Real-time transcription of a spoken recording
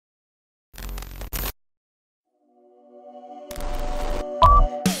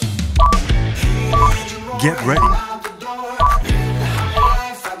Get ready.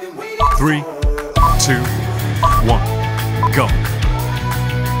 3, 2, 1, go.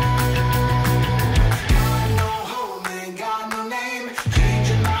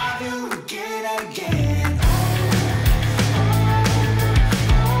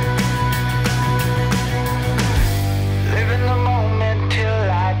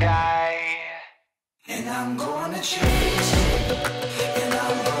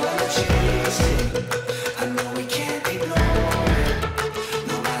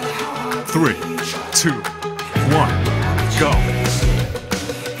 Three, two, one, go.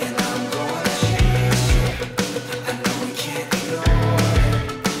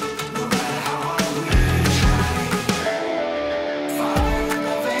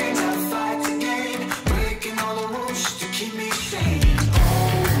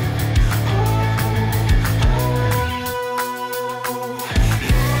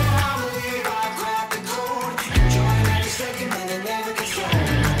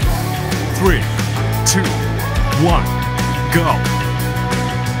 3, 2, 1, go.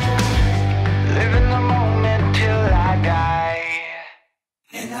 Living the moment till I die.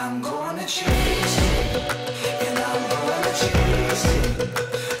 And I'm gonna chase it. And I'm gonna chase it.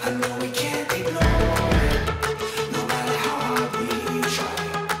 I know we can't ignore it, no matter how hard we try.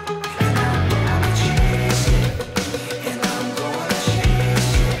 And I'm gonna chase it. And I'm gonna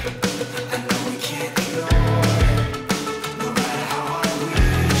chase it. I know we can't ignore it, no matter how hard we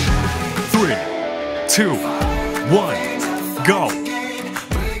try. 3, 2, 1, go.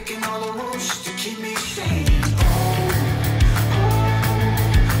 Breaking all the rules to keep me sane.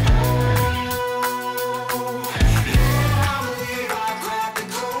 Yeah, I believe I grabbed the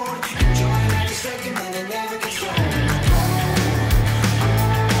code. Enjoying every second and it never gets old.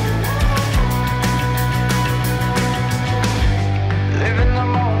 Living the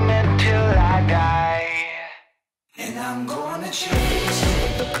moment till I die. And I'm gonna chase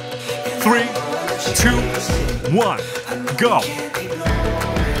it. 3, 2, 1, go. Can't ignore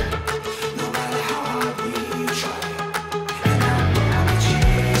it, no matter how hard we try. And I'm gonna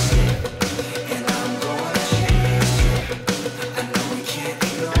chase it. And I'm gonna chase it. I know we can't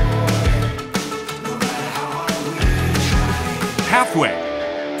ignore it, no matter how hard we try. Halfway.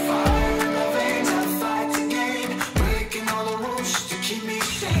 Fire in the veins, I fight to gain. Breaking all the rules to keep me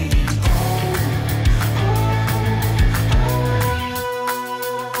sane.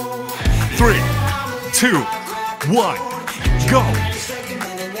 Three, 2, 1, go.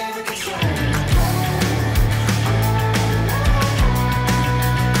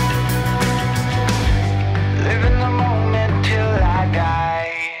 Living the moment till I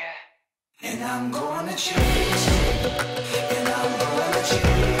die. And I'm gonna chase it. And I'm gonna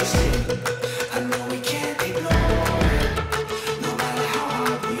chase it. I know we can't ignore it, no matter how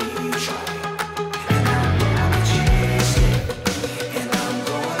hard we try. And I'm gonna chase it. And I'm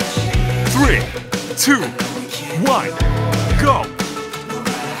gonna chase it. 3, 2, 1, go. No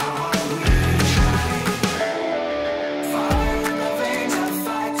matter how hard we try. Fire in the veins, I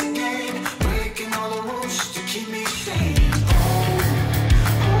fight to gain. Breaking all the rules to keep me sane.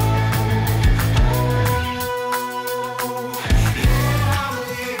 Yeah, I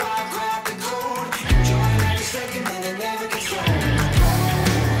believe I grabbed the code. Enjoying every second and it never gets old.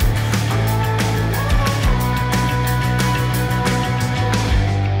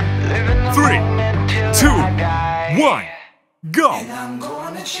 Living the 3, moment till 2, I die. 1, go. And I'm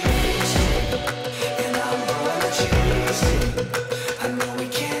gonna chase it. And I'm gonna chase it. I know we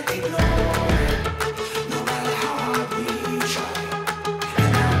can't ignore it, no matter how hard we try.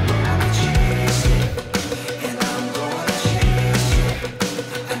 And I'm gonna chase it. And I'm gonna chase it.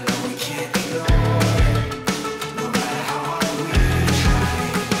 I know we can't ignore it, no matter how hard we try.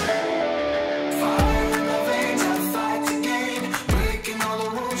 Fire in the veins, I fight to gain. Breaking all the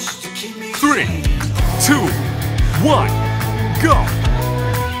rules to keep me 3, sane. 2, 1, go.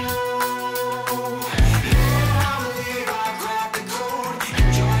 Yeah, I believe I grabbed the code.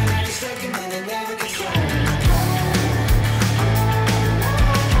 Enjoying every second and it never gets old.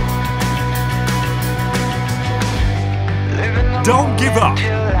 Living the Don't give up. moment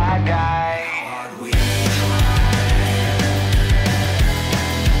till I die. Hard we try.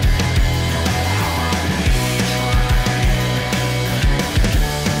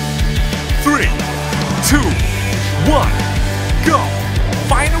 3, 2, 1, go.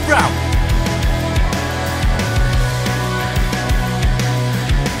 Final round.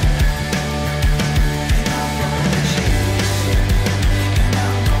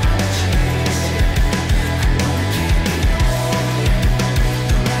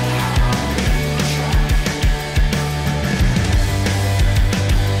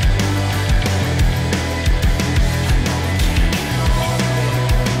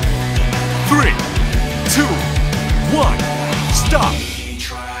 2, 1, stop.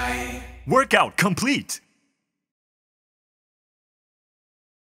 Try. Workout complete.